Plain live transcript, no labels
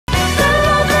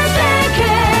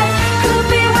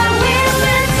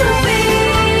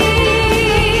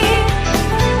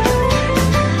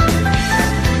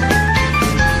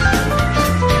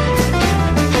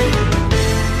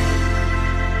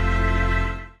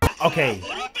Okay,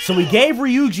 so we gave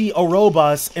Ryuji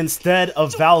Orobas instead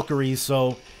of Valkyrie,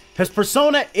 so his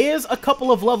persona is a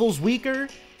couple of levels weaker,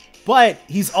 but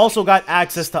he's also got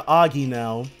access to Agi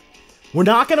now. We're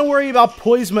not going to worry about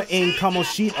Poisma in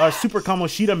Super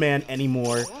Kamoshidaman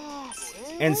anymore.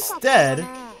 Instead,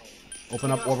 open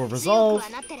up Orb of Resolve.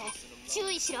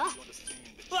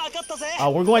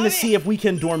 We're going to see if we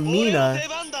can Dormina,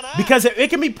 because it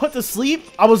can be put to sleep.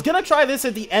 I was going to try this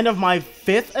at the end of my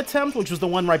 5th attempt, which was the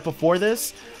one right before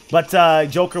this, but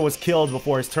Joker was killed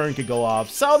before his turn could go off,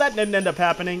 so that didn't end up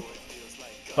happening.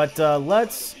 But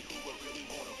let's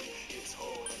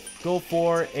go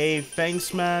for a Fang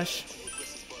Smash,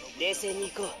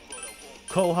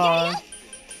 Koha,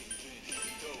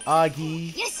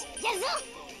 Agi,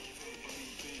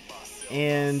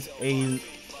 and a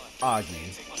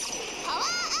Agi.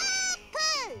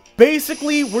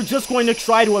 Basically, we're just going to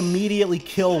try to immediately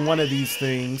kill one of these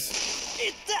things.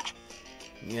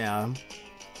 Yeah.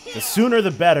 The sooner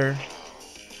the better.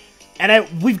 And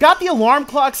we've got the alarm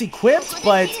clocks equipped,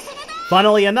 but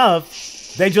funnily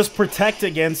enough, they just protect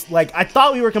against, like, I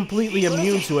thought we were completely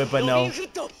immune to it, but no.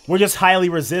 We're just highly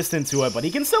resistant to it, but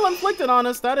he can still inflict it on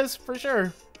us, that is for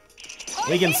sure.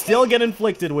 We can still get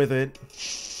inflicted with it.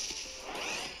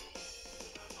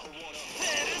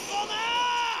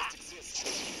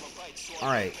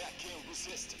 Alright.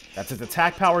 That's its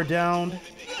attack power down.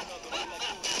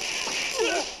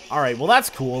 Alright, well that's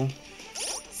cool.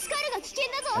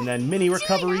 And then mini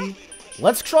recovery.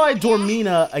 Let's try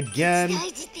Dormina again.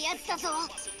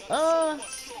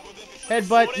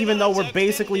 Headbutt, even though we're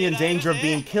basically in danger of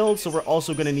being killed, so we're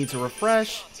also going to need to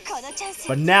refresh.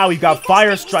 But now we've got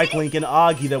Fire Strike Link and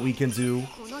Agi that we can do.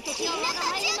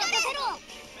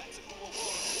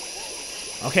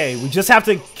 Okay, we just have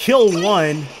to kill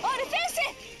one.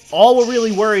 All we're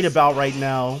really worried about right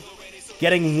now,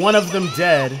 getting one of them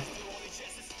dead.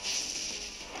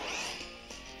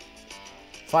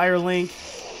 Fire Link,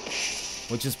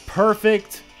 which is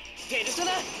perfect.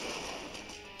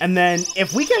 And then,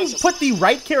 if we can put the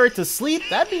right carrot to sleep,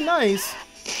 that'd be nice.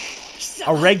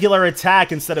 A regular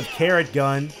attack instead of carrot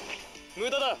gun.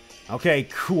 Okay,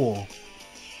 cool.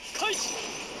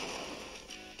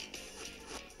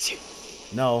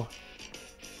 No.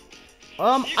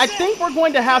 I think we're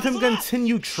going to have him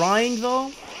continue trying,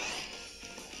 though.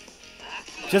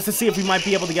 Just to see if we might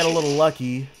be able to get a little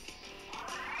lucky.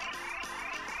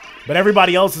 But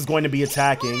everybody else is going to be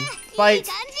attacking. Fight.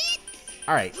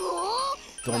 Alright.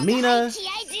 Dormina.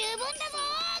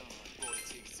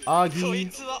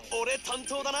 Agi.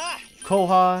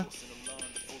 Koha.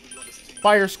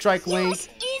 Fire Strike Link.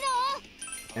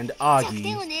 And Agi.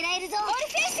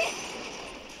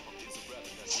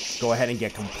 Go ahead and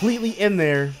get completely in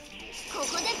there.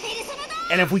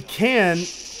 And if we can,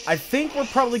 I think we're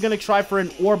probably going to try for an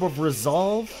Orb of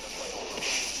Resolve.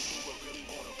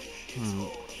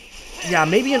 Yeah,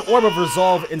 maybe an Orb of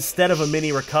Resolve instead of a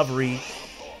mini recovery.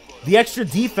 The extra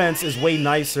defense is way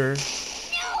nicer.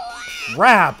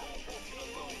 Crap!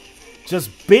 Just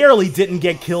barely didn't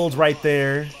get killed right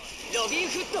there.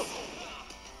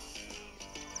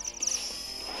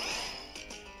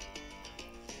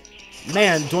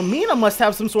 Man, Dormina must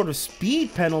have some sort of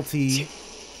speed penalty.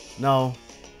 No.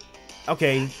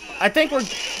 Okay, I think we're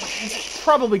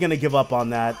probably going to give up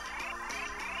on that.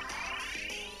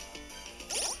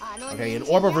 Okay, an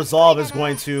Orb of Resolve is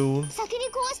going to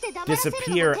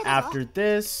disappear after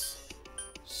this.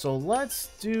 So let's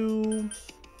do...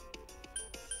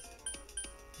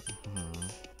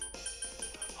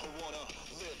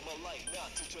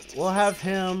 We'll have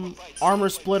him Armor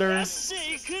Splitter,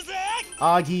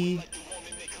 Agi,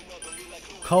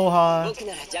 Koha,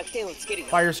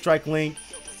 Fire Strike Link,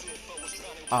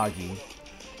 Agi.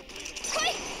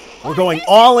 We're going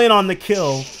all in on the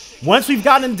kill. Once we've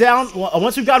gotten him down,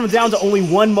 to only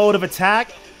one mode of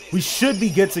attack, we should be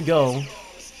good to go.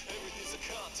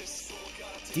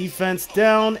 Defense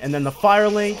down, and then the Fire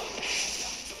Link.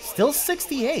 Still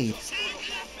 68.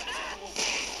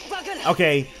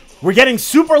 Okay, we're getting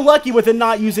super lucky with it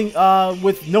not using,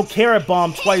 with no Carrot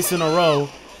Bomb twice in a row.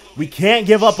 We can't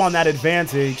give up on that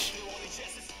advantage.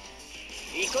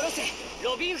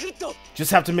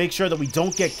 Just have to make sure that we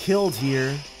don't get killed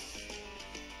here.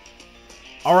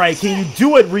 Alright, can you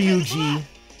do it, Ryuji?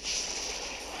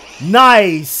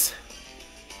 Nice!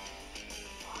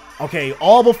 Okay,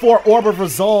 all before Orb of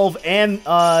Resolve and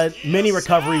Mini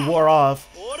Recovery wore off.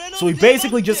 So we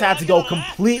basically just had to go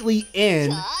completely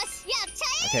in.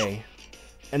 Okay.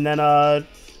 And then, the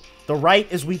right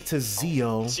is weak to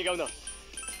Zio.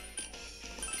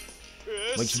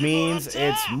 Which means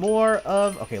it's more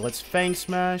of... Okay, let's Fang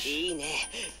Smash.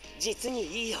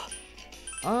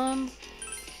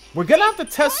 We're gonna have to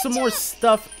test some more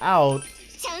stuff out.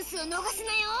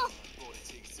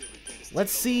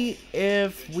 Let's see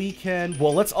if we can...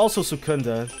 Well, let's also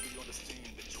Sukunda.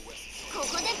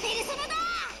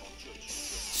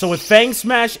 So with Fang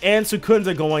Smash and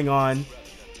Sukunda going on,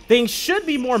 things should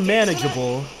be more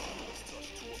manageable.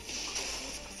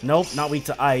 Nope, not weak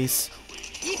to ice.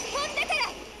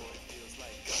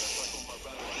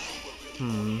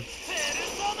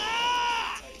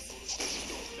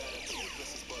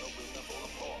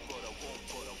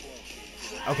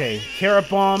 Okay, Carrot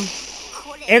Bomb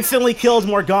instantly kills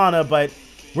Morgana, but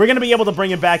we're going to be able to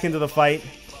bring him back into the fight.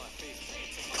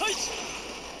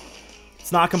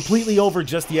 It's not completely over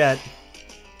just yet.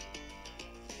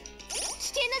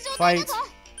 Fight.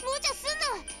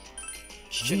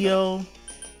 Zio.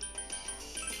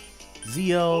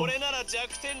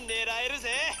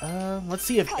 Let's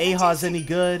see if Aha's any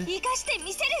good.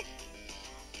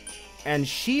 And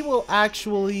she will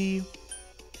actually...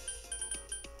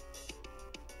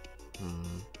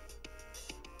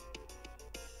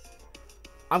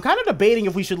 I'm kind of debating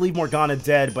if we should leave Morgana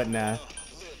dead, but nah.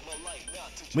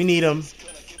 We need him.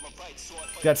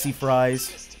 Gutsy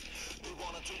Fries.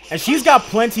 And she's got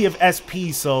plenty of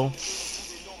SP, so...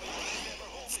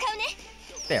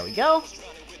 There we go.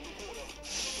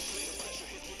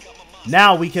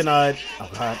 Now we can, oh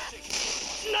god.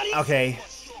 Okay.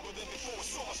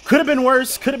 Could have been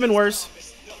worse, could have been worse.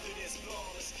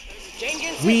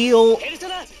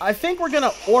 I think we're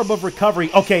gonna Orb of Recovery.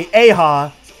 Okay,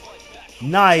 Aha.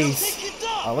 Nice.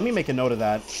 Let me make a note of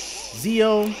that.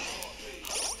 Zio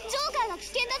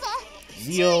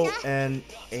and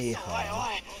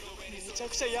Aha.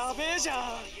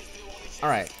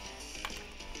 Alright.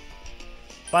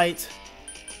 Fight.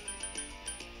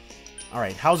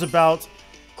 Alright, how's about...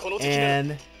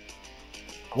 And...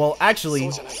 Well, actually...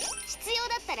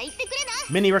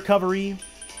 Mini Recovery.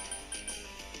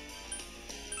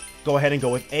 Go ahead and go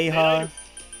with Aha.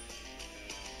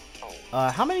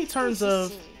 How many turns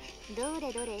of...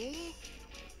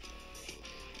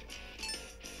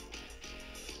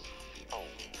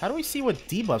 How do we see what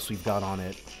debuffs we've got on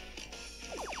it?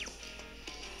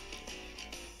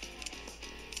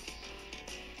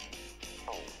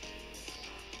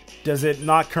 Does it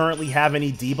not currently have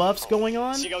any debuffs going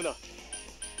on?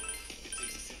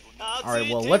 Alright,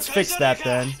 well, let's fix that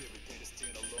then.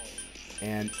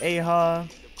 And Aha.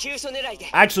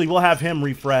 Actually, we'll have him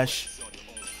refresh.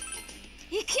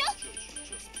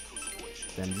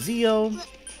 Then Zio.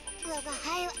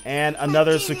 And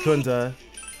another Sukunda.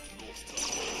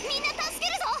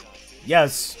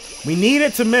 Yes, we need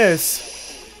it to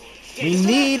miss. We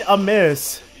need a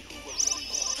miss.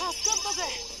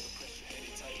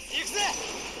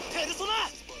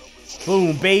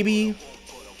 Boom, baby.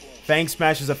 Fang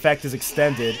Smash's effect is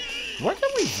extended. Where can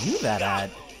we view that at?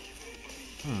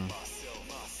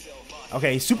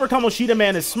 Okay, Super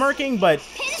Kamoshidaman is smirking, but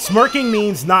smirking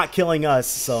means not killing us,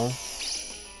 so...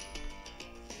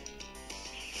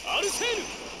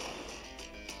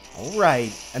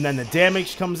 Alright, and then the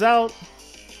damage comes out.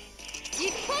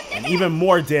 And even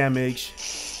more damage.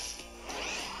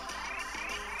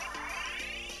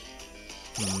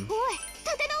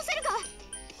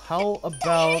 How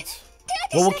about...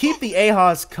 Well, we'll keep the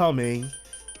Ahas coming.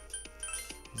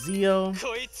 Zio.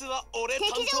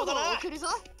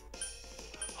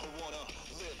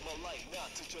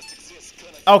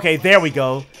 Okay, there we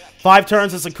go. 5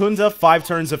 turns of Sukunda, 5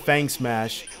 turns of Fang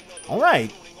Smash.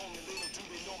 Alright.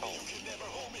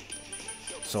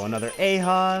 So another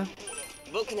Aha.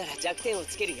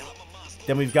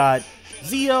 Then we've got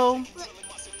Zio.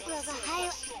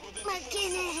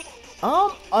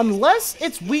 Unless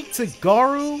it's weak to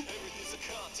Garu.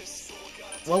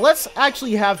 Well, let's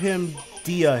actually have him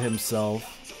Dia himself.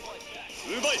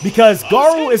 Because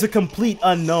Garu is a complete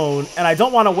unknown, and I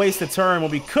don't want to waste a turn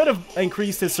when we could have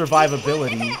increased his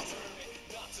survivability.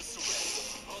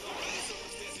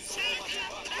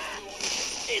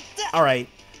 Alright,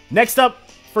 next up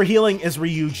for healing is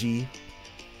Ryuji.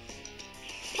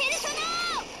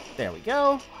 There we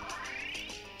go.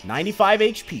 95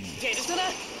 HP.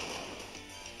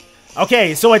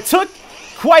 Okay, so it took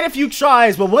quite a few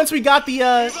tries, but once we got the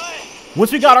our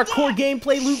core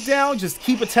gameplay loop down, just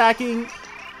keep attacking.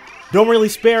 Don't really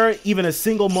spare even a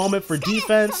single moment for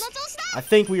defense. I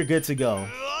think we are good to go.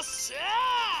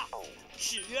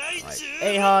 Alright,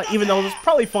 Aha, even though there's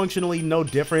probably functionally no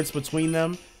difference between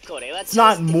them. It's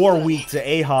not more weak to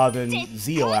Aha than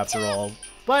Zio after all.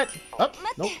 But, oh,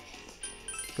 nope.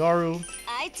 Garu.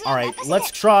 Alright,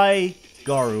 let's try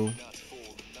Garu.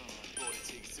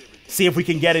 See if we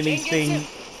can get anything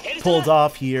pulled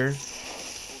off here.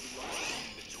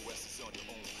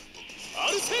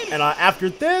 And after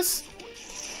this,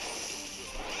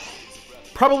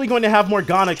 probably going to have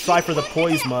Morgana try for the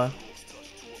Poisma.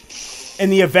 In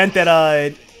the event that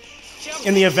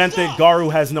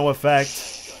Garu has no effect.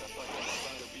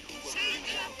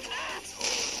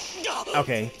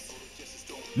 Okay.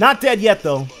 Not dead yet,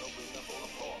 though.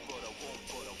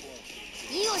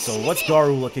 So what's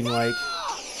Garu looking like?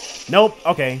 Nope.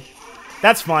 Okay.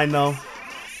 That's fine, though.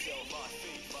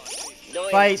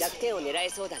 Fight.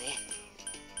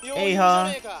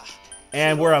 Aha.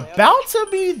 And we're about to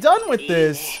be done with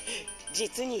this.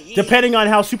 Depending on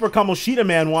how Super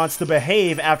Kamoshidaman wants to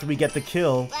behave after we get the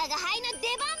kill.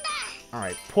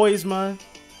 Alright, Poisma.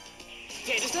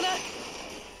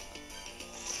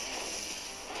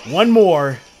 One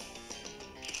more.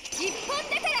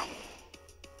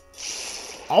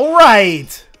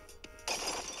 Alright.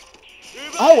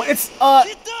 Oh, his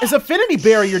affinity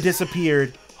barrier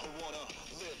disappeared.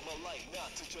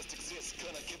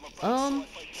 Can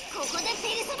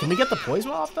we get the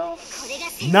Poisma off, though?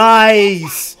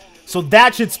 Nice! So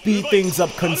that should speed things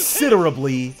up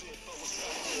considerably.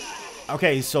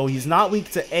 Okay, so he's not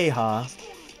weak to Aha.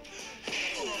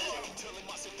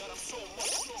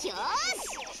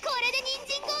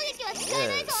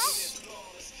 Yes.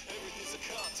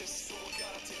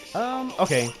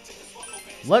 Okay.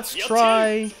 Let's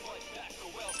try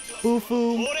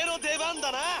Bufu.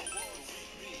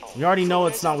 We already know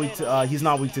it's not weak to he's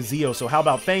not weak to Zio, so how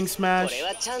about Fang Smash?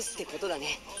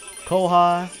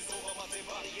 Koha.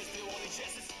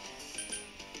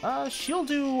 She'll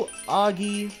do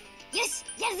Agi.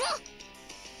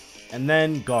 And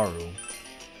then Garu.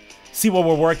 See what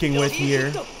we're working with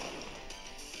here.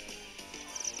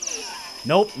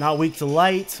 Nope, not weak to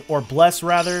Light, or Bless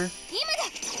rather.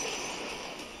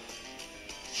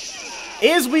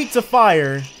 Is weak to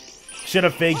Fire. Should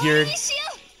have figured.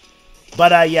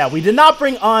 But yeah, we did not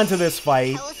bring On to this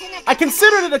fight. I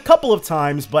considered it a couple of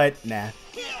times, but nah.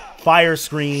 Fire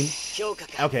Screen.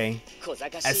 Okay.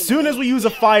 As soon as we use a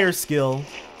Fire skill.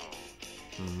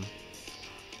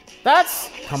 That's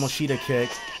Kamoshida kick.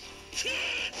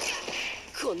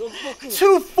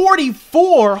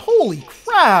 244! Holy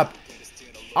crap!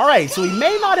 Alright, so he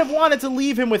may not have wanted to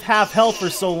leave him with half health for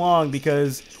so long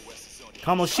because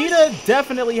Kamoshida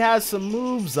definitely has some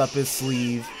moves up his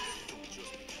sleeve.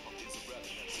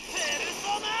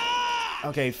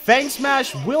 Okay, Fang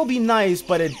Smash will be nice,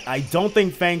 but I don't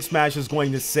think Fang Smash is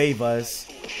going to save us.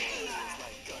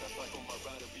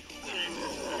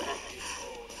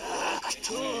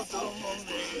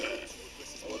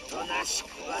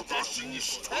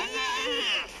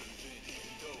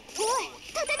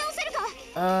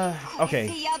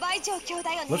 Okay.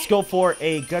 Let's go for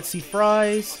a Gutsy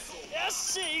Fries.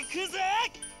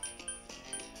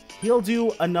 He'll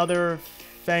do another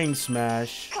Fang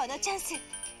Smash.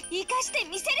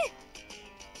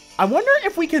 I wonder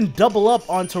if we can double up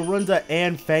on Tarunda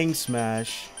and Fang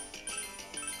Smash.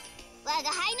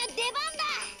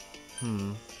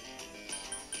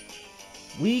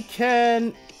 We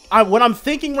can... what I'm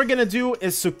thinking we're gonna do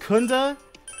is Sukunda,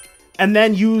 and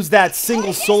then use that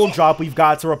single soul drop we've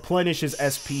got to replenish his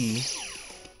SP.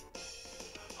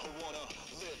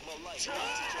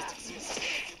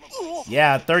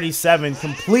 Yeah, 37,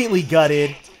 completely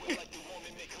gutted.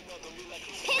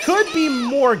 Could be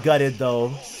more gutted,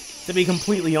 though, to be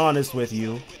completely honest with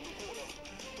you.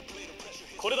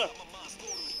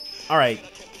 Alright.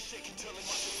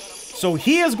 So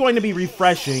he is going to be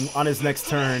refreshing on his next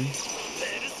turn.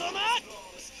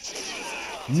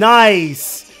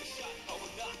 Nice!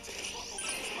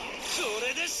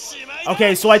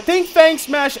 Okay, so I think Fang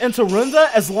Smash and Tarunda,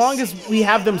 as long as we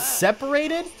have them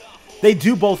separated, they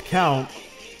do both count.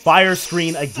 Fire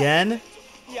Screen again.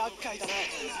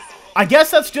 I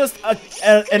guess that's just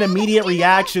an immediate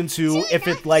reaction to if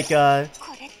it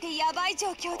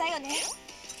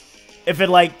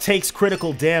like takes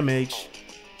critical damage.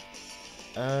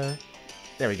 There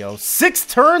we go. 6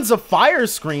 turns of Fire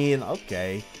Screen.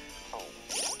 Okay.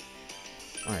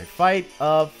 Alright, fight.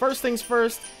 First things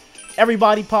first.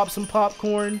 Everybody pop some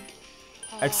popcorn.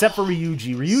 Except for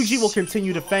Ryuji. Ryuji will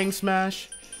continue to Fang Smash.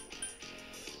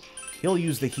 He'll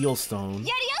use the Heal Stone.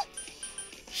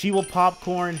 She will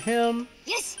popcorn him.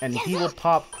 And he will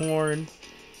popcorn...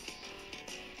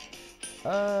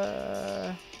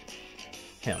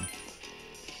 him.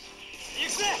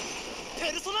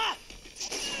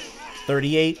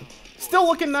 38. Still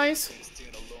looking nice.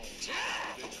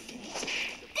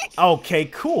 Okay,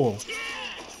 cool.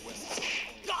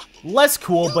 Less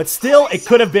cool, but still, it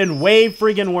could have been way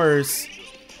friggin' worse.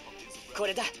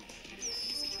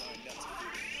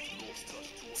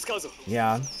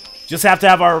 Yeah. Just have to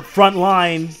have our front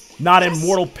line not in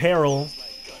mortal peril.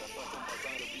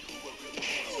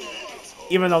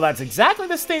 Even though that's exactly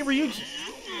the state Ryuji...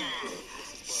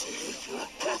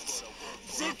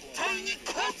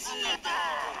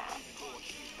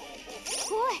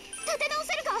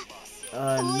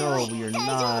 No, we are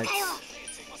not.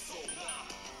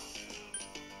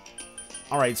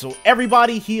 Alright, so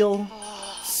everybody heal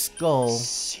Skull.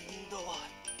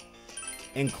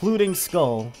 Including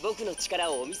Skull.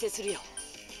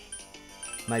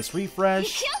 Nice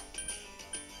refresh.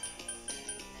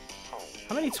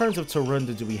 How many turns of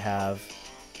Tarunda do we have?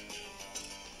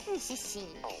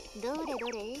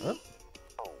 Oh.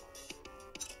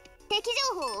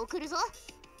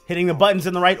 Hitting the buttons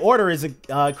in the right order is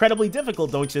incredibly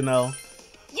difficult, don't you know?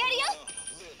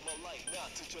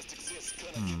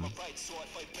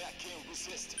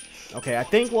 Okay, I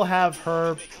think we'll have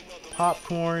her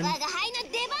popcorn.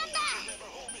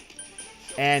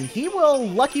 And he will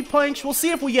Lucky Punch. We'll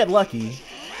see if we get lucky.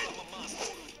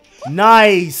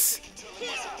 Nice!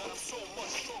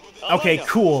 Okay,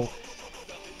 cool.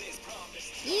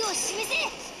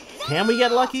 Can we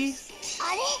get lucky?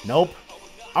 Nope.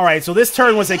 Alright, so this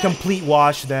turn was a complete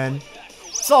wash then.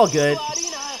 It's all good.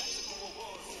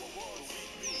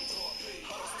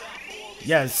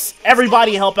 Yes,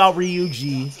 everybody help out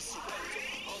Ryuji.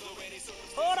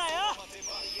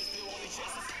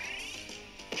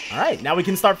 Alright, now we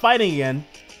can start fighting again.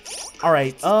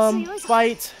 Alright,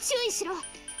 fight.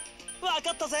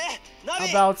 How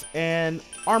about an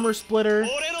armor splitter,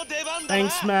 Fang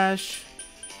Smash,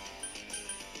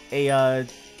 a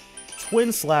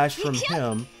Twin Slash from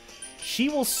him. She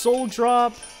will Soul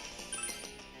Drop,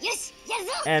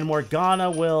 and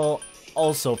Morgana will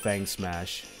also Fang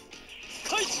Smash.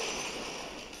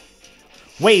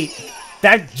 Wait,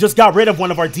 that just got rid of one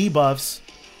of our debuffs.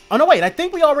 Oh no, wait, I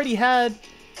think we already had...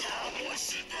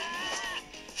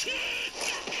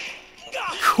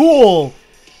 Cool!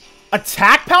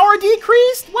 Attack power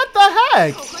decreased? What the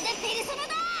heck?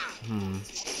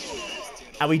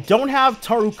 And we don't have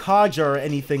Tarukaja or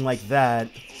anything like that.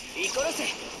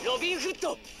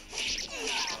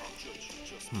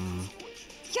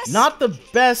 Not the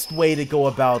best way to go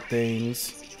about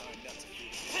things.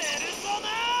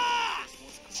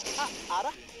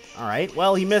 Alright,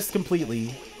 well, he missed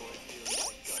completely.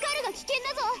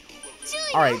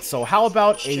 Alright, so how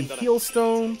about a Heal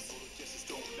Stone?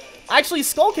 Actually,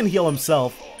 Skull can heal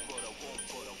himself.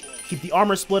 Keep the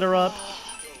Armor Splitter up.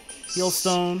 Heal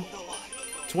Stone.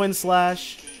 Twin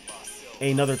Slash.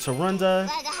 Another Tarunda.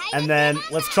 And then,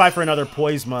 let's try for another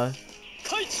Poisma.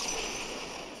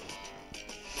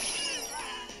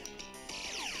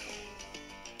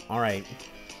 Alright.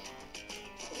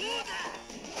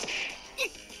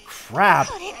 Crap!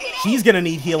 He's gonna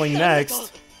need healing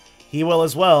next. He will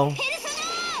as well.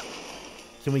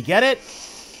 Can we get it?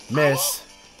 Miss.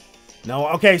 No,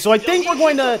 okay, so I think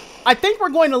we're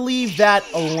going to leave that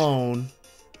alone.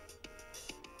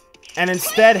 And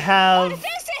instead have...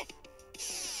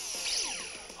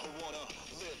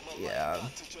 Yeah.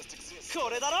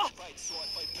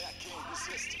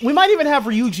 We might even have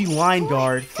Ryuji Line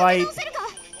Guard fight.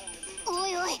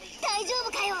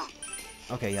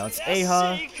 Okay, yeah, let's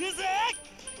Aha.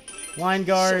 Line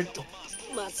Guard.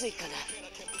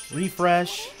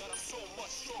 Refresh.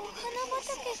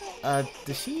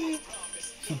 Does she...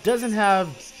 She doesn't have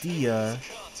Dia.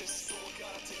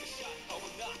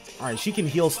 Alright, she can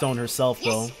Heal Stone herself,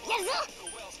 though.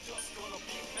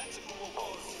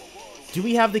 Do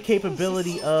we have the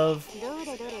capability of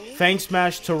Fang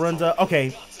Smash Tarunda?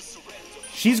 Okay.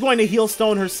 She's going to Heal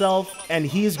Stone herself, and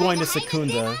he's going to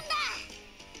Secunda.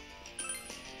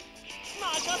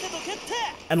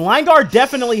 And Line Guard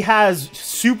definitely has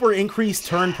super increased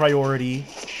turn priority.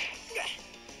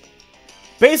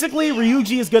 Basically,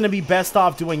 Ryuji is going to be best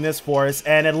off doing this for us,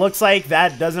 and it looks like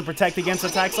that doesn't protect against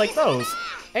attacks like those.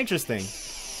 Interesting.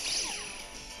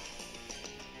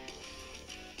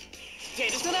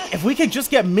 If we could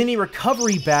just get mini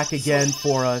recovery back again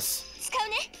for us,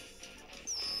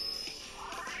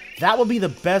 that would be the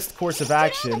best course of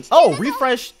action. Oh,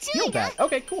 refresh, heal back.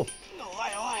 Okay, cool.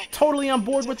 Totally on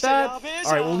board with that.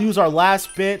 Alright, we'll use our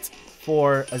last bit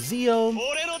for Azio.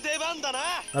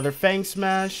 Another Fang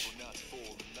Smash.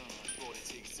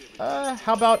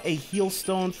 How about a Heal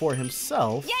Stone for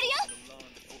himself?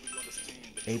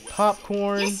 A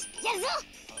Popcorn.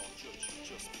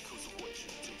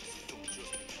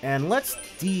 And let's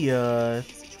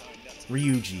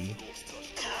Ryuji.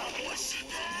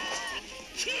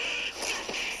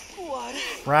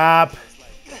 Crap.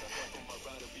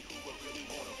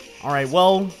 Alright,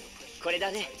 well...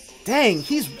 Dang,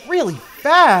 he's really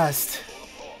fast!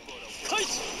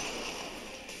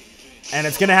 And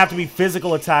it's gonna have to be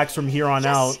physical attacks from here on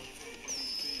out.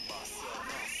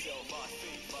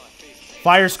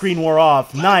 Fire screen wore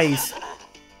off. Nice.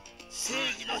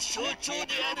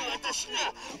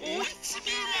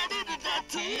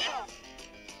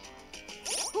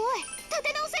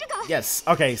 Yes.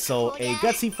 Okay, so a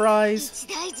Gutsy Fries.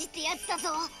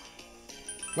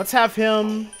 Let's have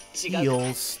him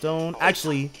heal Stone.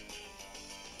 Actually,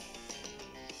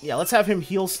 yeah, let's have him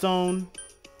heal Stone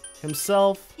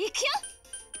himself.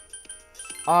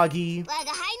 Agi.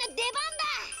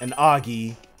 And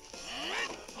Agi.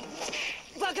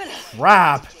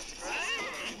 Crap.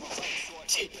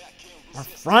 Our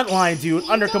front line, dude,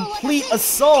 under complete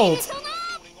assault.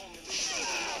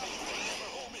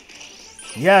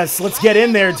 Yes, let's get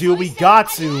in there, dude. We got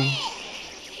to.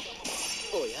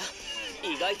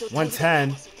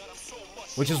 110.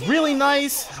 Which is really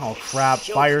nice. Oh, crap.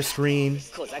 Fire screen.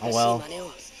 Oh, well.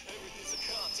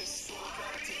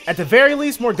 At the very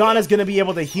least, Morgana's going to be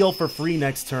able to heal for free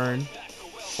next turn.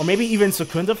 Or maybe even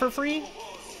Sukunda for free?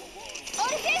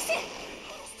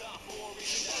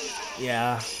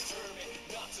 Yeah.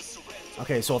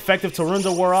 Okay, so effective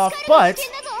Torunda wore off, but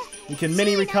we can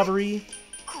mini recovery.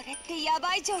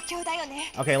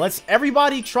 Okay, let's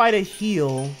everybody try to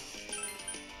heal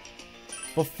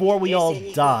before we all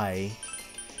die.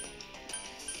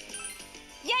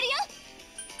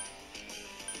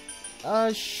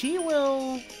 She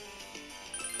will...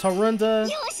 Torunda...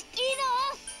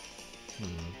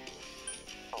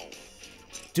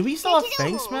 Do we still have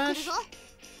Fang Smash?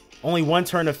 Only one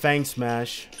turn of Fang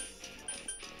Smash.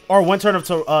 Or one turn of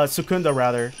Sukunda,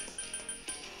 rather.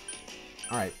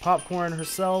 Alright, Popcorn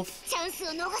herself.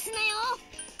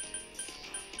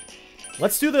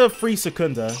 Let's do the free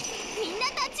Sukunda.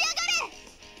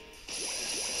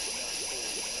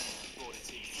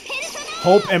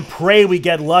 Hope and pray we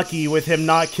get lucky with him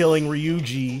not killing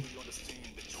Ryuji.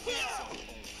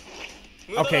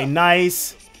 Okay,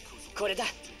 nice.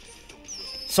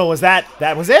 So was that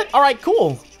was it? Alright,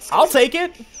 cool. I'll take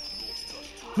it.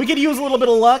 We could use a little bit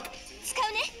of luck.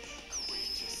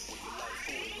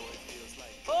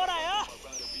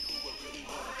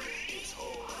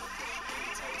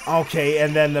 Okay,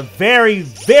 and then the very,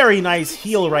 very nice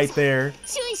heal right there.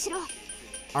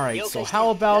 Alright, so how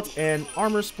about an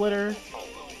armor splitter?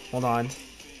 Hold on.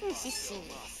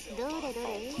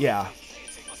 Yeah.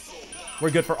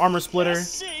 We're good for armor splitter.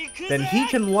 Then he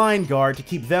can line guard to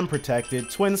keep them protected.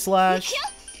 Twin slash.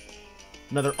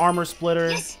 Another armor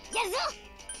splitter.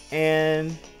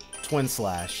 And twin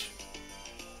slash.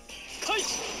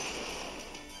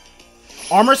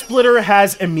 Armor splitter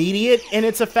has immediate in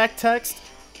its effect text,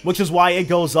 which is why it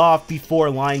goes off before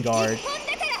line guard.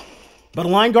 But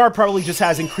line guard probably just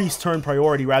has increased turn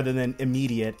priority rather than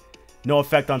immediate. No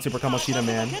effect on Super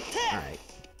Kamoshidaman. Alright.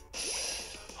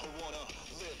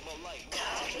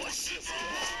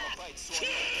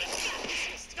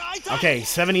 Okay,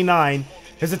 79.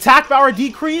 His attack power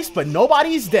decreased, but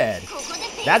nobody's dead.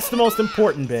 That's the most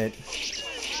important bit.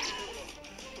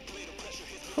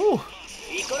 Whew.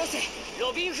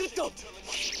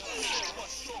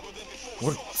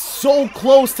 We're so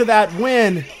close to that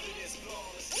win.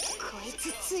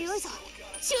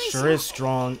 Sure is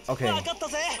strong. Okay.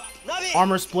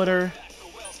 Armor splitter.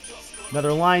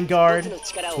 Another line guard.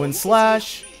 Twin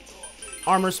slash.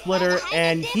 Armor splitter.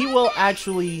 And he will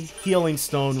actually healing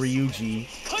stone Ryuji.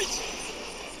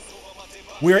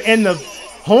 We're in the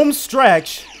home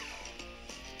stretch.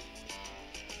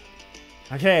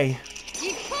 Okay.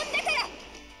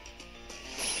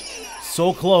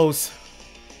 So close.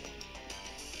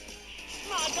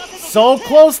 So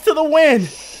close to the win.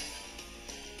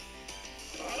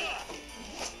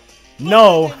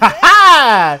 No. Ha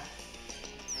ha!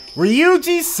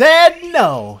 Ryuji said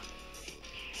no.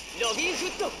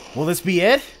 Will this be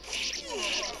it?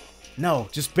 No,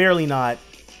 just barely not.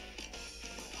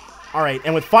 Alright,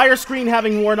 and with Fire Screen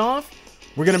having worn off,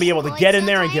 we're going to be able to get in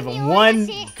there and give him one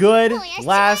good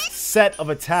last set of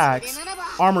attacks.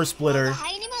 Armor Splitter.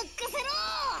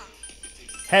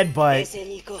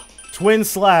 Headbutt. Twin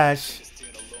Slash.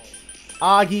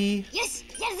 Agi.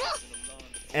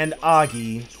 And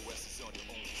Agi.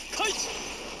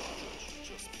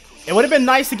 It would have been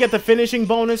nice to get the finishing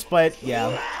bonus, but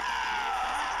yeah.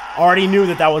 Already knew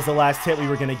that that was the last hit we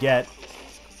were going to get.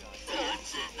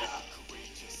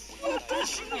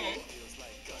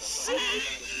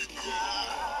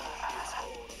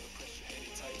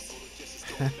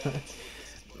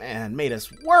 Man, made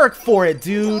us work for it,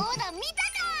 dude.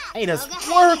 Made us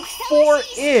work for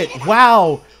it.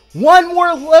 Wow. One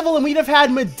more level and we'd have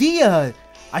had Medea.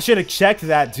 I should have checked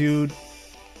that, dude.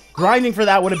 Grinding for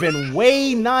that would have been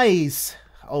way nice.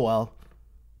 Oh, well.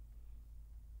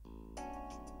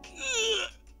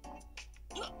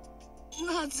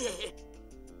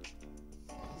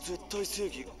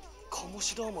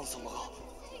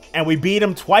 And we beat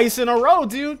him twice in a row,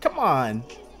 dude. Come on.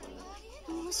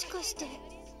 もしかして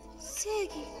正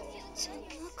義じゃな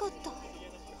かっ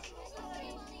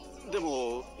た。で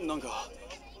もなんか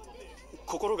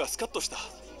心がスカッとした。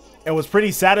It was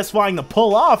pretty satisfying to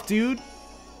pull off, dude.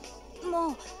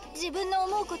 もう自分の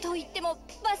思うことを言っても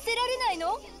罰せられない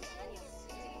の？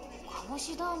カモ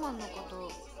シダーマンのこと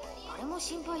誰も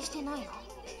心配してないの？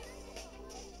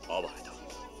暴れた。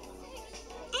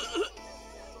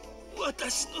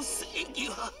私の正義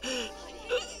は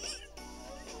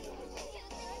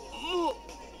もう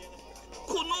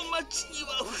この町に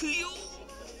は不要。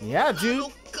Yeah,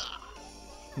 dude.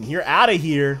 You're out of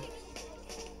here.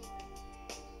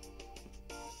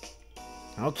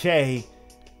 Okay.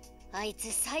 あい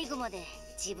つ最後まで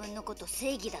自分のこと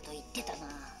正義だと言ってたな。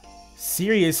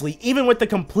Seriously, even with the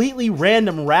completely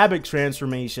random rabbit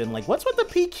transformation, like what's with the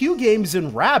PQ games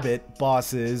and rabbit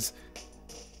bosses?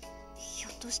 ひょ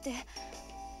っとして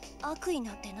悪意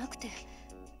なんてなくて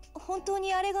本当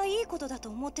にあれがいいことだと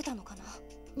思ってたのかな。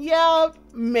Yeah,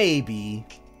 maybe.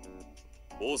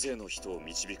 大勢の人を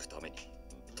導くために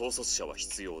統率者は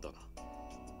必要だが、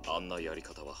あんなやり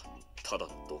方はただ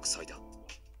の独裁だ。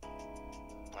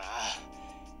ああ、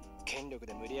権力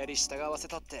で無理やり従わせ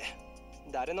たって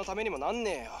誰のためにもなん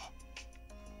ねえよ。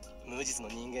無実の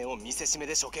人間を見せしめ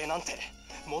で処刑なんて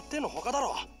もってのほかだ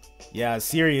ろ。Yeah,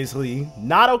 seriously,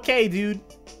 not okay, dude.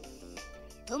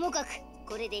 ともかく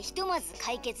これでひとまず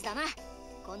解決だな。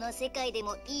この世界で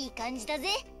もいい感じだぜ、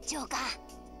ジョーカ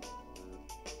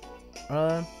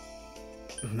ー。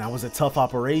That was a tough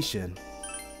operation.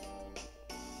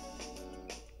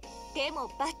 でも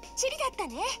バッチリだった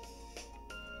ね。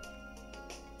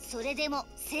それでも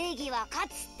正義は勝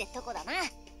つってとこだな。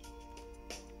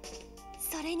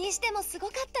それにしてもすご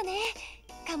かったね。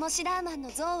カモシダーマン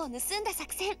の像を盗んだ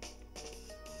作戦。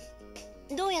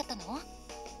どうやったの？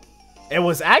 It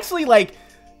was actually like,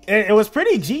 it was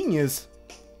pretty genius.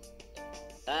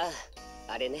 あ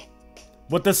あ、あれね。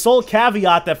With the sole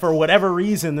caveat that for whatever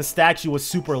reason the statue was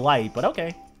super light, but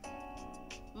okay.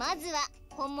 まずは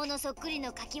本物そっくり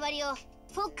のかき割りを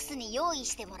フォックスに用意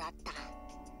してもらった。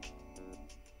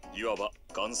いわば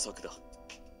贋作だ。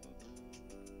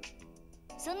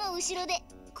その後ろで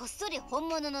こっそり本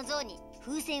物の像に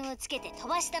風船をつけて飛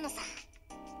ばしたのさ。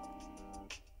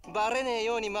バレねえ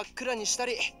ように真っ暗にした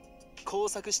り工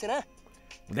作してな。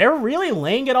They're really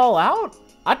laying it all out?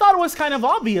 I thought it was kind of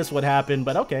obvious what happened,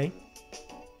 but okay.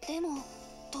 でも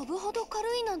飛ぶほど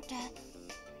軽いなんて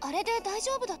あれで大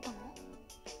丈夫だったの？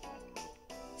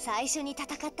最初に戦っ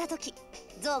た時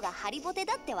像がハリボテ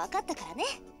だって分かったからね。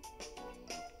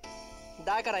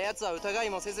だから奴は疑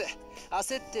いもせず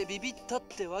焦ってビビったっ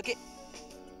てわけ。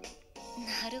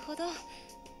なるほど。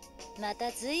ま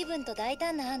た随分と大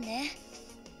胆な案ね。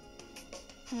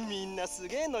みんなす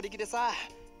げえ乗り気でさ。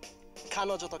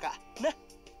彼女とかな。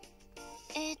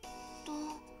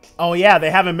Oh yeah,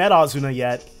 they haven't met Azuna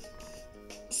yet.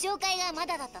 紹介がま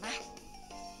だだったな。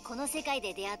この世界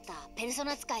で出会ったペルソ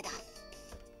ナ使いだ。よ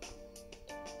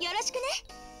ろしくね。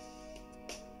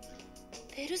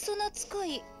ペルソナ使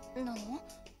いなの？うん。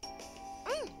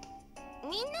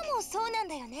みんなもそうなん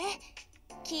だよね。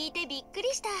聞いてびっく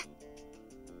りした。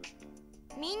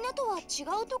みんなとは違う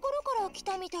ところから来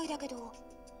たみたいだけど。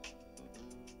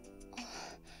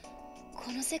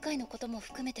この世界のことも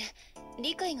含めて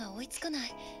理解が追いつかな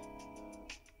い。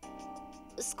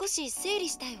少し整理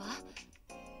したいわ。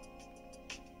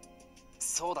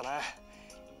そうだな。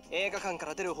映画館か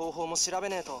ら出る方法も調べ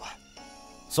ねえと。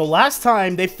So last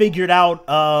time they figured out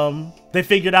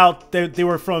that they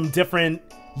were from different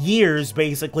years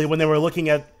basically when they were looking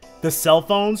at the cell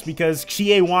phones because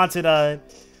Chie was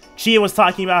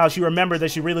talking about how she remembered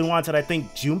that she really wanted, I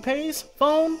think, Junpei's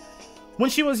phone when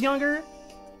she was younger.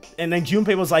 And then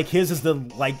Junpei was like, his is the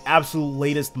like absolute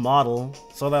latest model.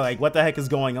 So they're like, what the heck is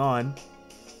going on?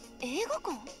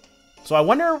 So I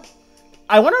wonder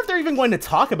if they're even going to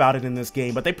talk about it in this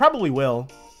game, but they probably will.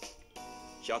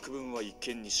 百聞は一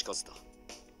見にしかずだ。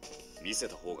見せ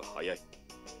た方が早い。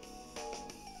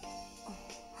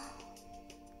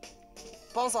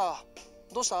パンサー、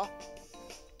どうした？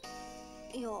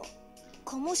いや、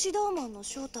カモシダーマンの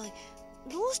正体、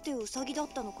どうしてウサギだっ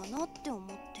たのかなって思っ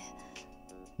て。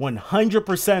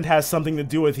100% has something to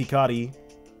do with Hikari.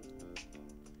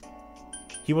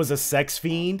 He was a sex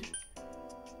fiend.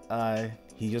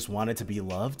 He just wanted to be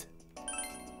loved.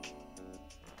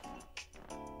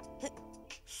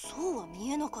 そうは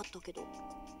見えなかったけど。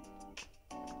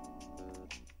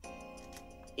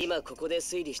今ここで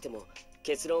推理しても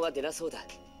結論は出なそうだ。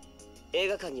映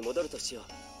画館に戻るとしよう。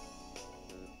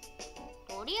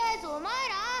とりあえずお前ら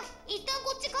一旦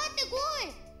こっち帰ってこ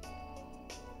い。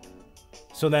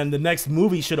 So then the next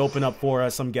movie should open up for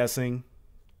us, I'm guessing.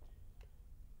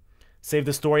 Save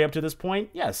the story up to this point?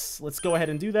 Yes, let's go ahead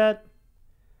and do that.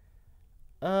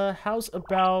 How's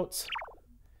about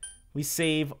we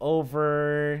save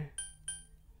over...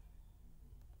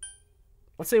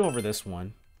 Let's save over this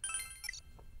one.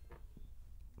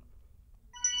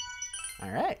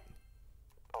 Alright.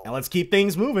 Now let's keep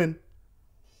things moving.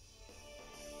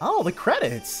 Oh, the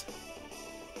credits!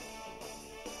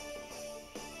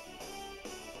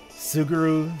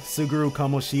 Suguru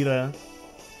Kamoshida.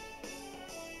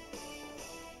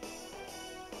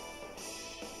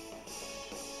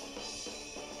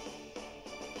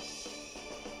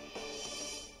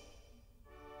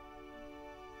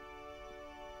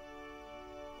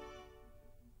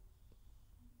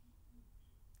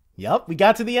 Yup, we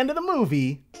got to the end of the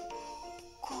movie.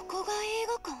 ここが映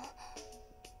画館。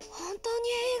本当に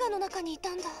映画の中にいた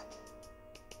んだ。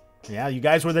 Yeah, you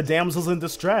guys were the damsels in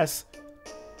distress.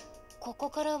 こ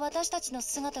こから私たちの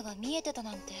姿が見えてた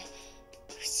なんて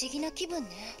不思議な気分ね。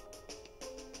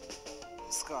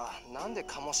つか、なんで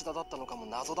鴨志田だったのかも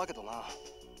謎だけどな。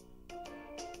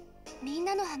みん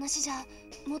なの話じゃ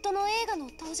元の映画の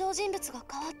登場人物が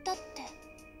変わったって。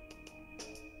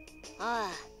あ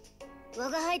あ、我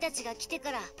が輩たちが来て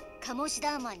からカモシ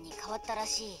ダーマンに変わったら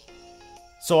しい。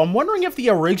 So I'm wondering if the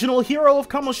original hero of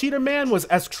Kamoshidaman was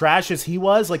as trash as he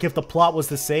was, like if the plot was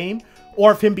the same,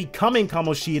 or if him becoming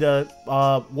Kamoshida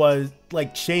was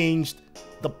like changed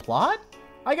the plot,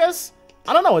 I guess?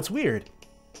 I don't know, it's weird.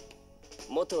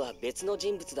 元は別の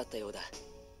人物だったようだ。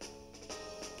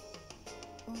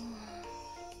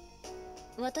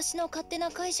私の勝手な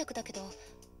解釈だけど、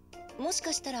もし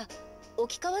かしたら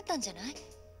置き換わったんじゃない？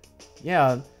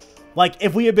 Yeah, like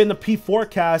if we had been the P4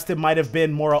 cast, it might have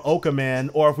been Muraoka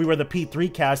Man, or if we were the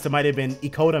P3 cast, it might have been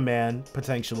Ikoda Man,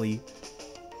 potentially.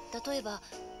 例えば、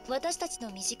私たち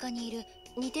の身近にいる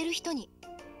似てる人に。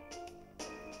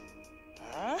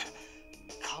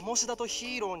鴨志田と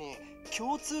ヒーローに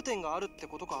共通点があるって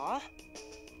ことか？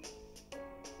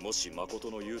もし誠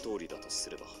の言う通りだとす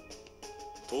れば、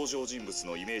登場人物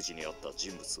のイメージに合った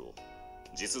人物を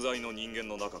実在の人間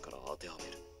の中から当ては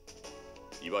める。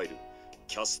いわゆる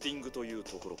キャスティングという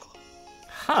ところか。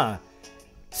Huh.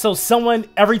 So someone,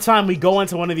 every time we go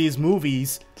into one of these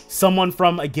movies, someone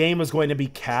from a game is going to be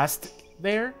cast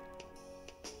there?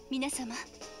 皆様、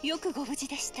よくご無事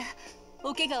でした。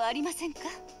お怪我はありませんか？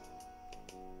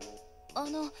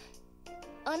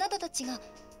あなたたちが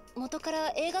元か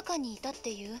ら映画館にいたっ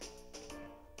ていう？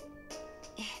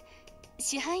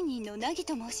支配人の凪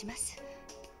と申します。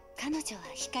彼女は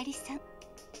光さん。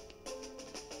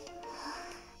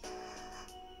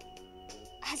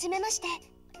はじめまして、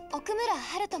奥村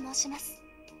春と申します。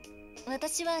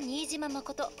私は新島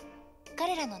誠、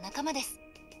彼らの仲間です。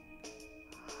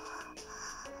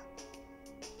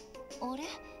あれ？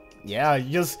 Yeah,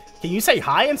 can you say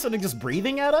hi instead of just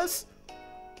breathing at us?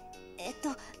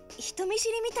 人見知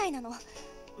りみたいなの。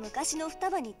昔の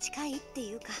双葉に近いって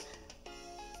いうか。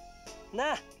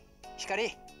なあ、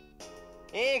光。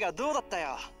映画どうだった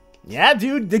よ？ Yeah,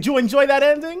 dude, did you enjoy that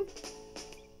ending?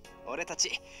 俺た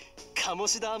ち、鴨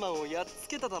志田ーマンをやっつ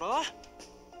けただろ？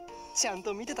ちゃん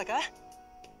と見てたか？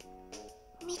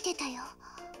見てたよ。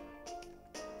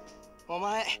お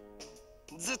前、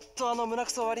ずっとあの胸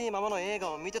くそ悪いままの映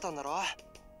画を見てたんだろ？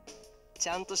ち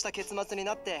ゃんとした結末に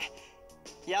なって、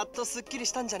やっとすっきり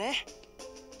したんじゃね？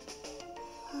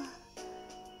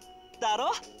だ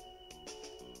ろ？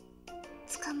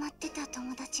捕まってた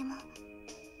友達も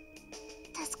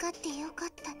助かってよかっ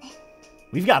たね。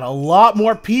 We've got a lot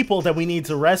more people that we need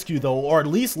to rescue though, or at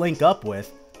least link up with.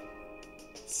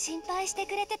 心配して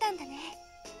くれてたんだね。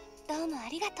どうもあ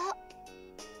りがとう。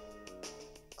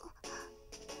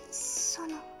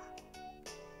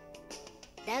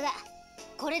だが、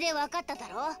これで分かっただ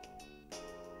ろ？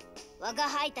我が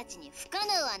輩たちに不可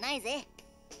能はないぜ。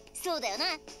そうだよ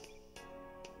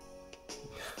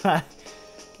な。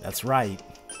That's right.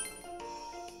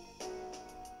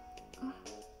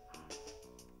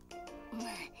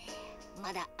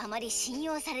 まだあまり信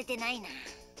用されてないな。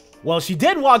Well, she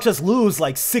did watch us lose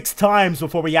like 6 times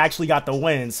before we actually got the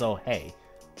win, so hey.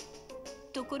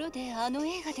 ところであの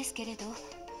映画ですけれど、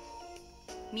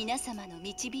皆様の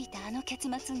導いたあの結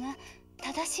末が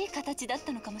正しい形だっ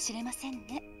たのかもしれません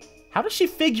ね。How does she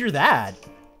figure that?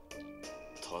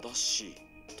 正しい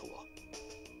とは？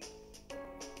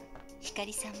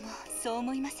光さんもそう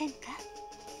思いませんか？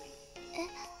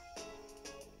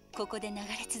ここで流れ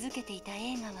続けていた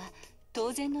映画は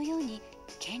当然のように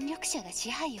権力者が支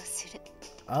配をする、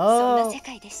そんな世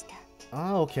界でした。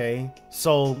Oh, okay.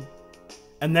 So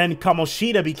And then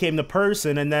Kamoshida became the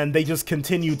person, and then they just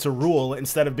continued to rule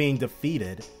instead of being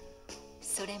defeated.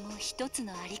 それも一つ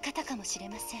のあり方かもしれ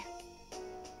ません。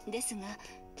ですが、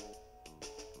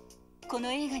こ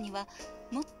の映画には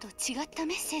もっと違った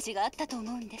メッセージがあったと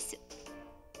思うんです。違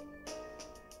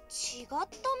ったメッ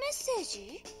セー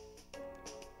ジ？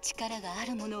力があ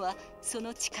る者はそ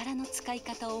の力の使い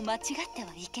方を間違って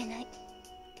はいけない。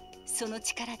その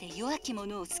力で弱き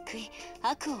者を救い、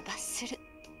悪を罰する。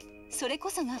それこ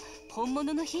そが本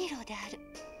物のヒーローである。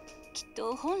きっ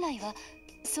と本来は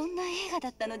そんな映画だ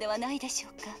ったのではないでしょ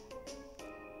うか。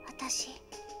私、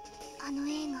あの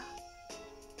映画、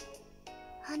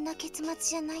あんな結末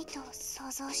じゃないと想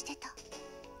像してた。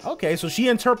Okay, so she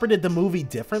interpreted the movie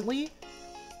differently?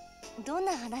 どん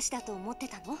な話だと思って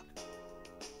たの？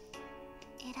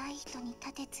偉い人に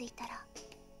盾ついたら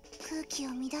空気を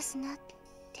乱すなっ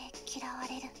て嫌わ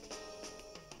れる。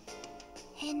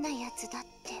変なやつだっ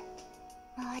て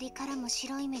周りからも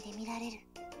白い目で見られる。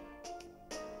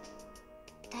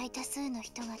大多数の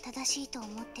人が正しいと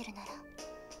思ってるなら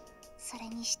それ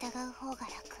に従う方が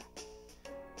楽。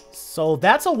 So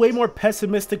that's a way more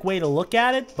pessimistic way to look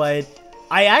at it, but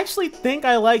I actually think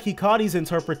I like Hikari's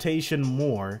interpretation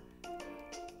more.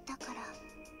 だから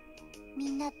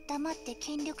みんな黙って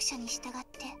権力者に従っ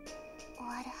て終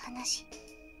わる話。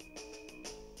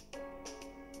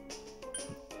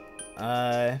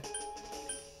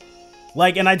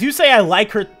Like, and I do say I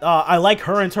like her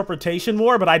interpretation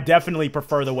more, but I definitely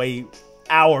prefer the way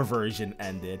our version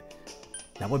ended.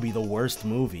 That would be the worst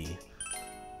movie.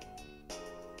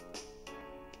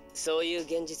 そういう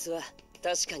現実は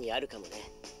確かにあるかもね。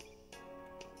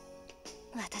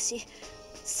私、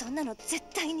そんなの絶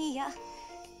対に嫌。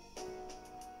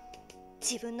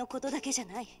自分のことだけじゃ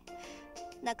ない。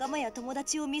仲間や友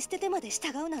達を見捨ててまで従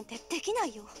うなんてできな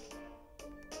いよ。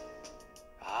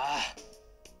ああ、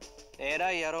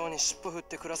偉い野郎に尻尾振っ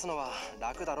て暮らすのは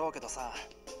楽だろうけどさ、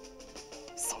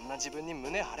そんな自分に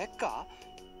胸張れっか？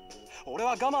俺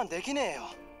は我慢できねえよ。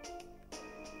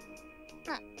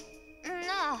な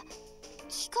あ、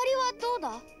光はどう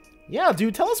だ？ Yeah,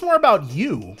 dude, tell us more about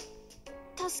you.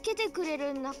 助けてくれ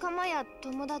る仲間や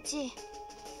友達、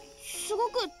すご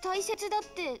く大切だっ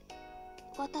て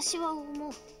私は思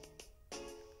う。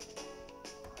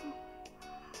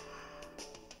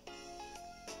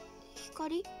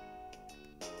光？わ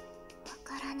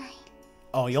からない。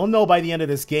Oh, you'll know by the end of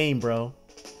this game, bro.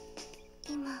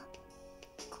 今、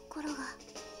心が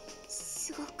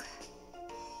すごく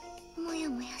もや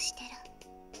もやしてる。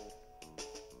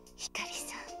光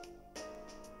さん。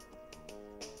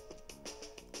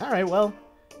All right, well.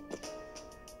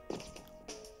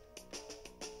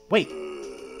 Wait.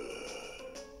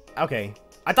 Okay.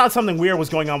 I thought something weird was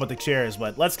going on with the chairs,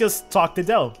 but let's just talk to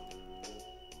Doe.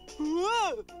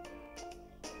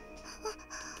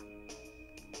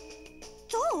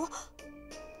 どう？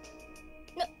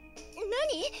何？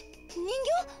人形？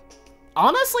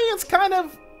 Honestly, it's kind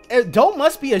of... Doe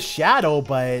must be a shadow,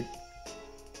 but...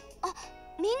 あ、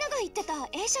みんなが言ってた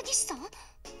映写技師さん？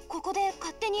ここで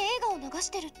勝手に映画を流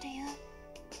してるっていう。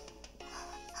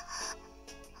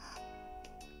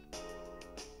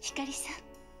光さん、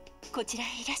こちら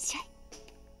へいらっしゃ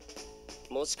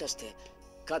い。もしかして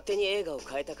勝手に映画を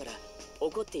変えたから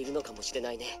怒っているのかもしれ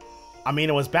ないね。I mean,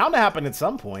 it was bound to happen at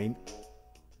some point.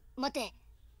 待て、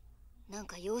なん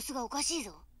か様子がおかしい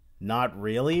ぞ。Not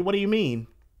really? What do you mean?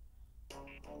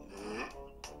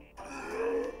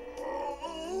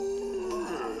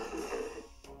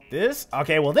 This?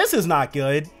 Okay, well, this is not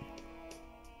good.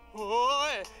 おい、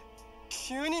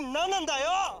急に何なんだ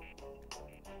よ。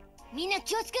みんな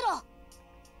気をつけろ。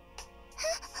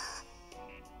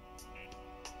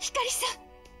光さん。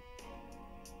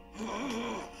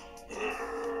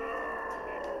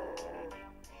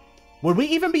Would we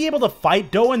even be able to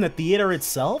fight Doe in the theater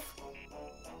itself?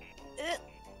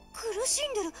 苦し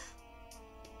んでる。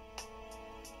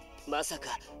まさ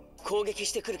か攻撃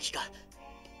してくる気か。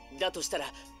だとしたら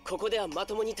ここではま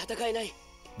ともに戦えない。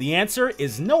The answer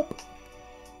is nope.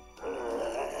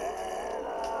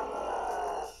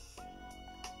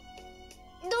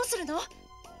 どうするの？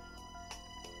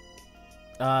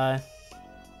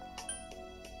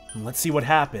 Let's see what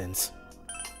happens.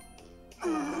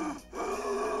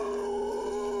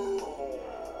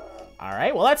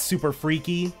 Alright, well that's super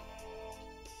freaky.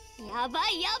 やば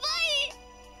いやばい。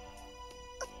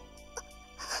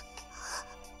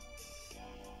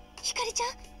光ちゃん、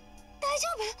大丈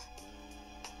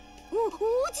夫？落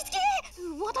ち着け。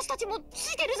私たちも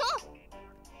ついてるぞ。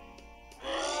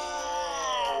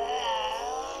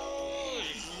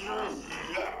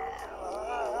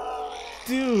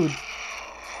Dude.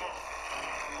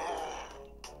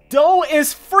 Doe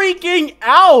is freaking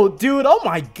out, dude. Oh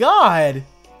my god.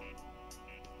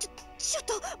 ちょっ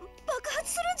と爆発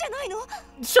するんじゃないの？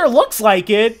 Sure looks like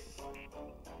it.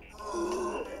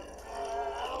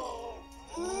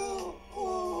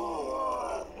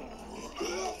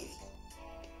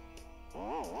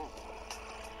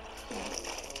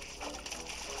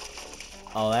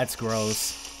 Oh, that's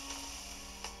gross.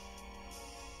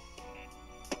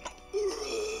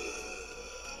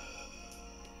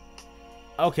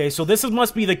 Okay, so this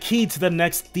must be the key to the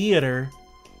next theater.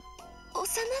 収ま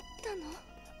ったの？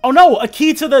 Oh no, a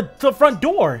key to the front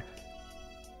door.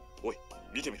 おい、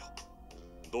見てみろ。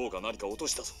銅が何か落と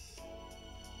したぞ。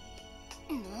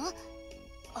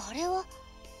あれは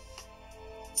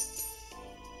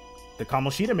The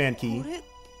Kamoshidaman key. これ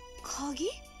鍵？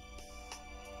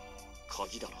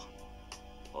鍵だな。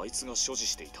あいつが所持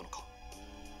していたのか。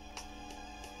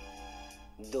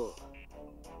どう？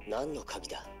何の鍵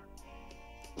だ？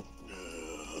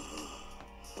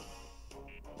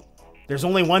 There's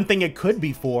only one thing it could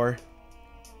be for.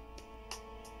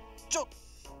 どう？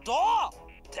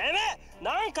てめえ、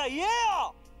なんか言えよ！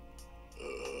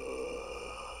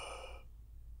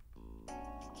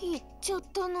言っちゃっ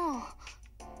たな。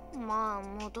まあ、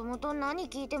もともと何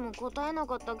聞いても答えな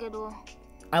かったけど。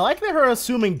I like that her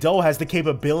assuming Doe has the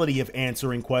capability of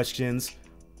answering questions.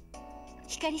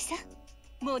 ひかりさ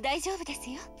ん、もう大丈夫です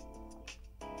よ。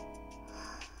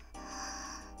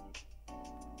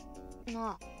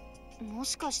なあ、も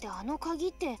しかしてあの鍵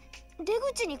って出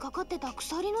口にかかってた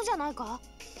鎖のじゃないか？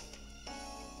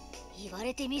言わ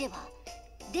れてみれば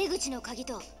出口の鍵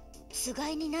とつが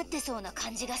いになってそうな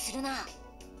感じがするな。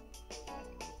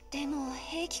でも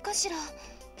平気かしら？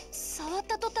触っ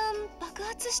た途端爆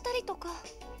発したりとか。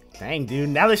 Dang, dude,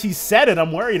 now that she said it,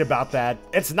 I'm worried about that.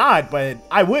 It's not, but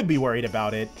I would be worried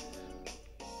about it.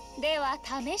 では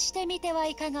試してみては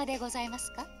いかがでございま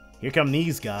すか？ Here come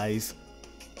these guys.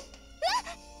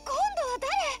 今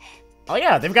度は Oh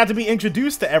yeah, they've got to be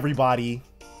introduced to everybody.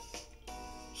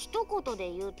 一言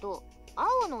で言うと、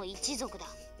青の一族だ。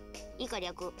以下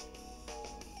略。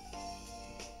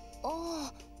あ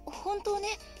あ、本当ね。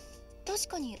確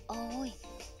かに青い。っ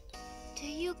て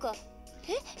いうか、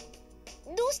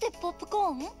どうしてポップコ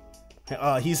ーン？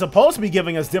 He's supposed to be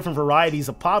giving us different varieties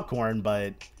of popcorn,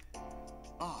 but...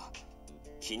 ああ、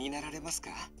気になられますか？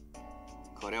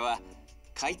これは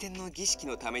開店の儀式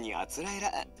のためにあつらえ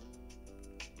ら。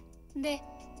で、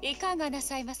いかがな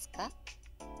さいますか？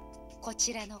こ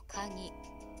ちらの鍵、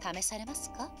試されま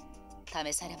すか？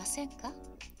試されませんか？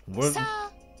さ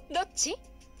あ、どっち？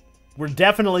 We're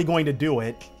definitely going to do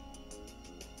it.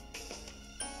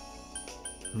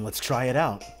 Let's try it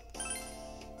out.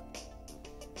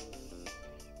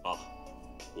 あ、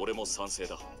俺も賛成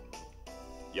だ。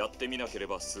やってみなけれ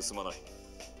ば進まない。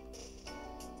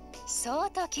そ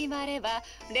うと決まれば、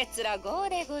レッツラゴー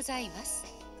でございます。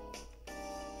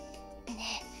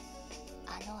ねえ、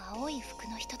あの青い服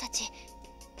の人たち、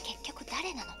結局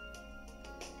誰なの？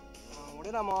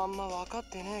俺らもあんま分かっ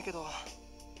てねえけど、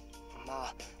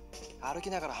まあ歩き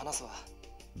ながら話すわ。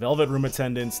 Velvet room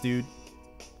attendants, dude.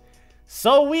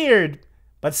 So weird,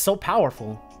 but so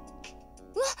powerful.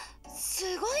 うわ、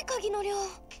すごい鍵の量。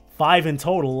 5 in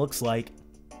total, looks like.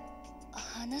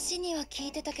 話には聞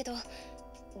いてたけど、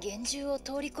厳重を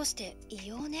通り越して異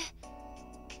様ね。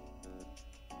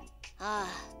ああ、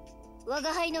我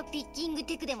が輩のピッキング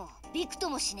テクでもびくと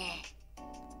もしね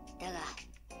え。だが、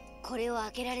これを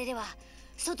開けられれば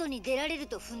外に出られる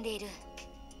と踏んでいる。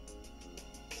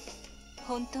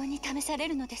本当に試され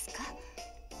るのですか？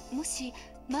もし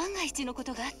万が一のこ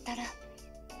とがあったら。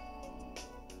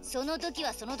その時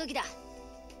はその時だ。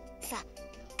さあ、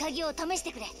鍵を試し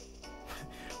てくれ。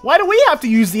Why do we have to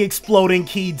use the exploding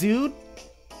key, dude?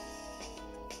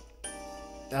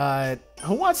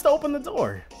 Who wants to open the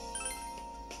door?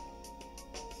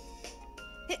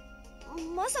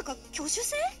 まさか挙手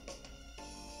制？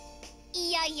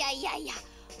いや、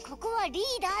ここはリ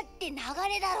ーダーって流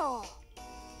れだろ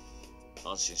う。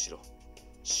安心しろ。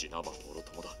死なばもろ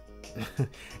ともだ。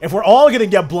If we're all gonna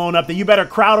get blown up, then you better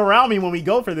crowd around me when we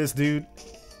go for this, dude.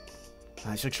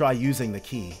 I should try using the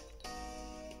key.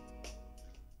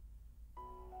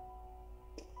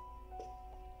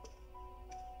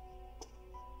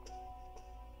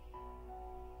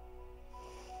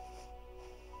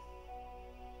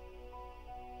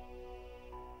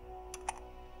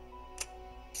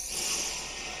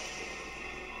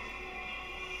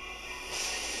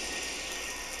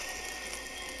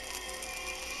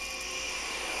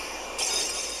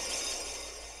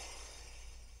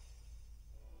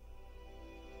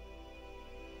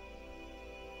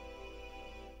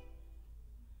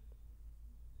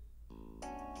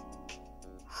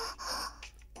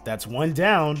 That's one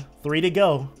down, 3 to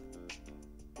go.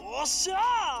 おっしゃー、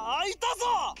開いた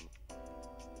ぞ。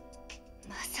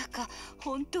まさか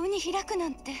本当に開くな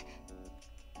んて。だ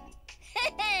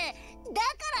か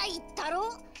ら言った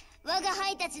ろ、我が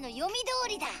輩たちの読み通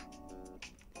りだ。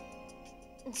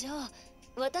じゃあ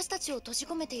私たちを閉じ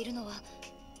込めているのは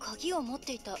鍵を持っ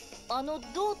ていたあの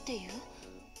銅っていう？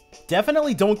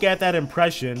 Definitely don't get that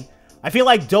impression. I feel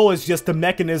like Do is just the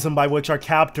mechanism by which our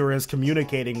captor is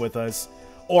communicating with us,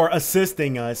 or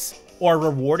assisting us, or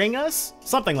rewarding us?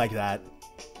 Something like that.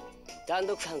 単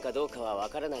独犯かどうかはわ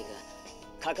からないが、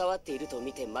関わっていると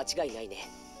見て間違いないね。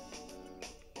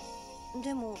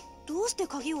でもどうして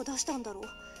鍵を出したんだろう。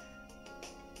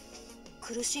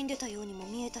苦しんでたようにも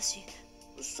見えたし、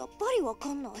さっぱりわ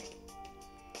かんない。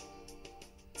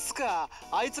つか、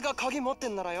あいつが鍵持って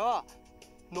んならよ、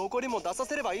残りも出さ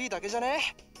せればいいだけじゃ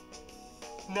ね。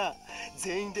なあ、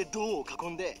全員で銅を囲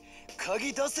んで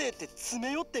鍵出せって詰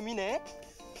め寄ってみね。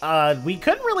We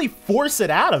couldn't really force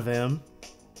it out of him.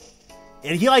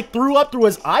 And he like threw up through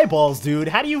his eyeballs, dude.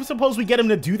 How do you suppose we get him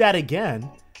to do that again?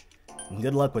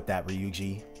 Good luck with that,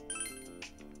 Ryuji.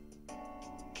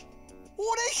 俺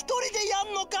一人でや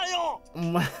んのかよ。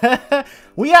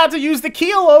We had to use the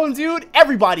key alone, dude.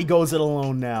 Everybody goes it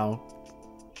alone now.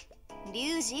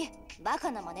 リュウジ、バ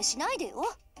カな真似しないでよ。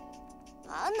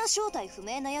あんな正体不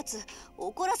明なやつ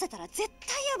怒らせたら絶対や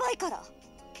ばいから。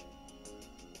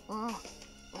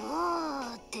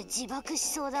って自爆し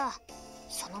そうだ。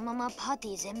そのままパーテ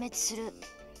ィー全滅する。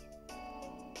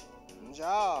じゃ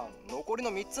あ残り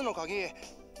の3つの鍵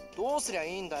どうすりゃ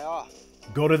いいんだよ。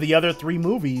 Go to the other 3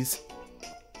 movies.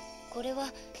 これ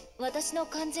は私の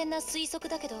完全な推測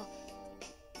だけど、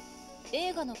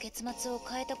映画の結末を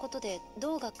変えたことで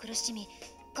銅が苦しみ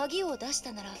鍵を出し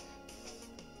たなら、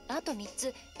あと3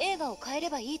つ映画を変えれ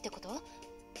ばいいってこと？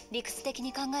理屈的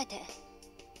に考えて。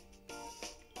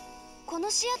この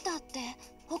シアターって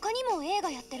他にも映画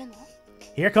やってるの？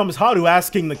 Here comes Haru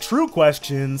asking the true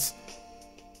questions.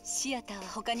 シアターは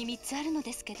他に3つあるの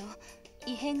ですけど、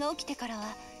異変が起きてから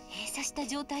は閉鎖した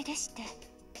状態でして。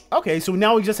Okay, so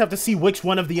now we just have to see which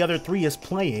one of the other 3 is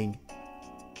playing.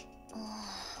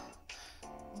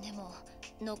 でも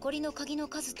残りの鍵の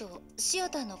数とシア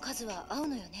ターの数は合う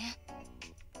のよね。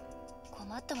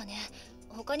困ったわね。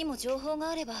他にも情報が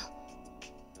あれば。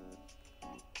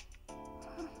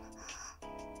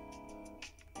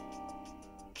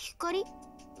光？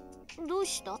どう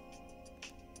した？あ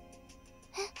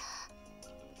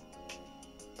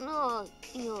あ、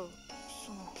いや、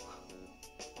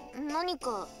何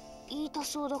か言いた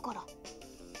そうだから。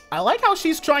I like how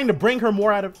she's trying to bring her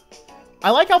more out of...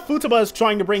 I like how Futaba is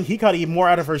trying to bring Hikari more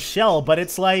out of her shell, but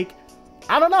it's like...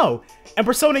 I don't know. In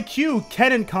Persona Q,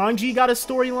 Ken and Kanji got a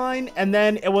storyline, and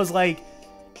then it was like...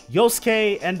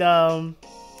 Yosuke and,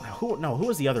 who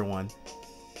was the other one?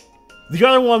 The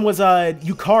other one was,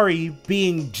 Yukari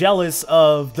being jealous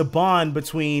of the bond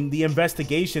between the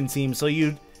investigation team, so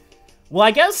you... Well,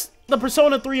 I guess the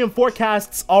Persona 3 and 4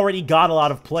 casts already got a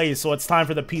lot of play, so it's time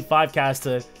for the P5 cast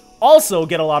to also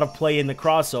get a lot of play in the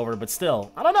crossover, but still,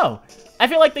 I don't know. I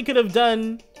feel like they could have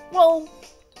done, well,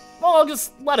 I'll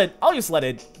just let it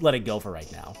go for right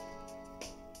now.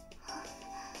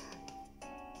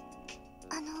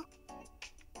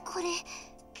 これ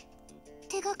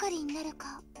手がかりになる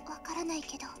かわからない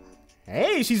けど。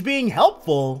Hey, she's being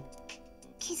helpful.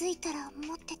 気づいたら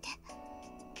持ってて。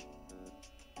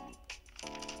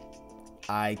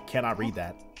I cannot read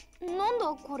that. なん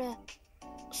だこれ。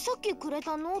さっきくれ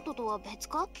たノートとは別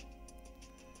か？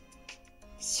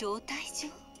招待状？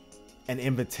 An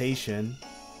invitation.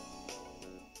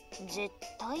 絶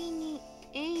対に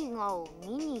映画を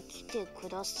見に来てく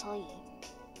ださい。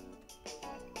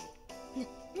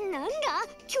なんだ？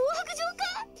脅迫状か？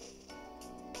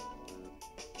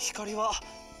光は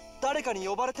誰かに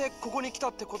呼ばれてここに来た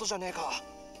ってことじゃねえか。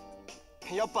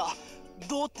やっぱ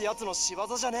どうってやつの仕業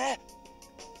じゃねえ。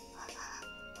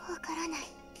わからない。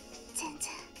全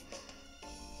然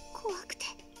怖くて。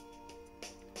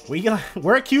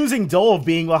We're accusing Do of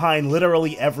being behind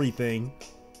literally everything.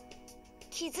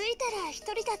 気づいたら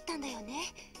一人だったんだよ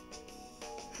ね。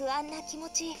不安な気持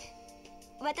ち、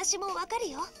私もわかる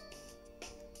よ。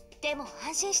でも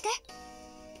安心して。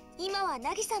今は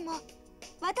ナギさんも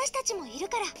私たちもいる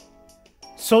から。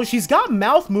So she's got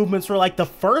mouth movements for like the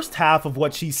first half of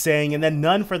what she's saying and then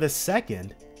none for the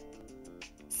second.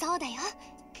 そうだよ。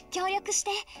協力し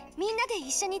てみんなで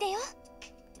一緒に出よう。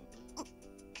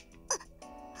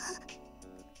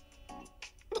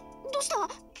どうした？何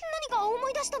か思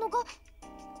い出したのか？こ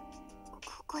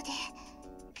こで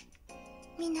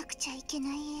見なくちゃいけ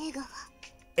ない映画が。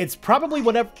It's probably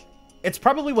whatever... It's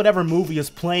probably whatever movie is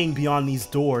playing beyond these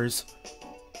doors.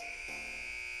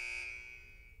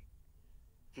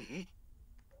 館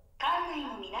内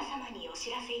の皆様にお知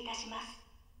らせいたします。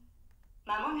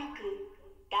まもなく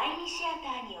第2シア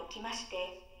ターにおきまして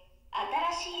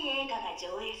新しい映画が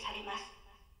上映されます。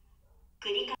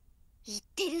繰り返言っ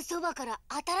てるそばから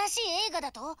新しい映画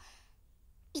だと？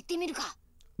行ってみるか。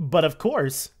 But of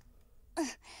course. 第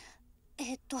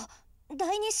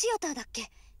2シアターだっけ？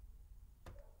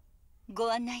ご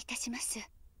案内いたします。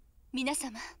皆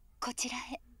様、こちら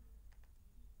へ。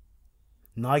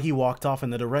Nagi walked off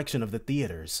in the direction of the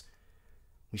theaters.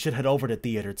 We should head over to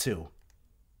theater 2.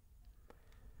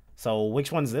 So,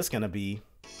 which one's this gonna be?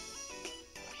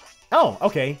 Oh,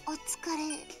 okay. お疲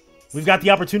れ。 We've got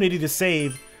the opportunity to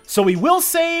save. So we will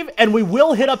save, and we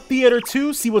will hit up theater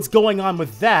 2, see what's going on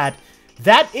with that.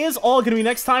 That is all gonna be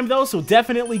next time, though, so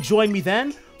definitely join me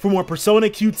then for more Persona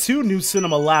Q2 New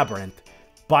Cinema Labyrinth.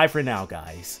 Bye for now,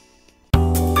 guys.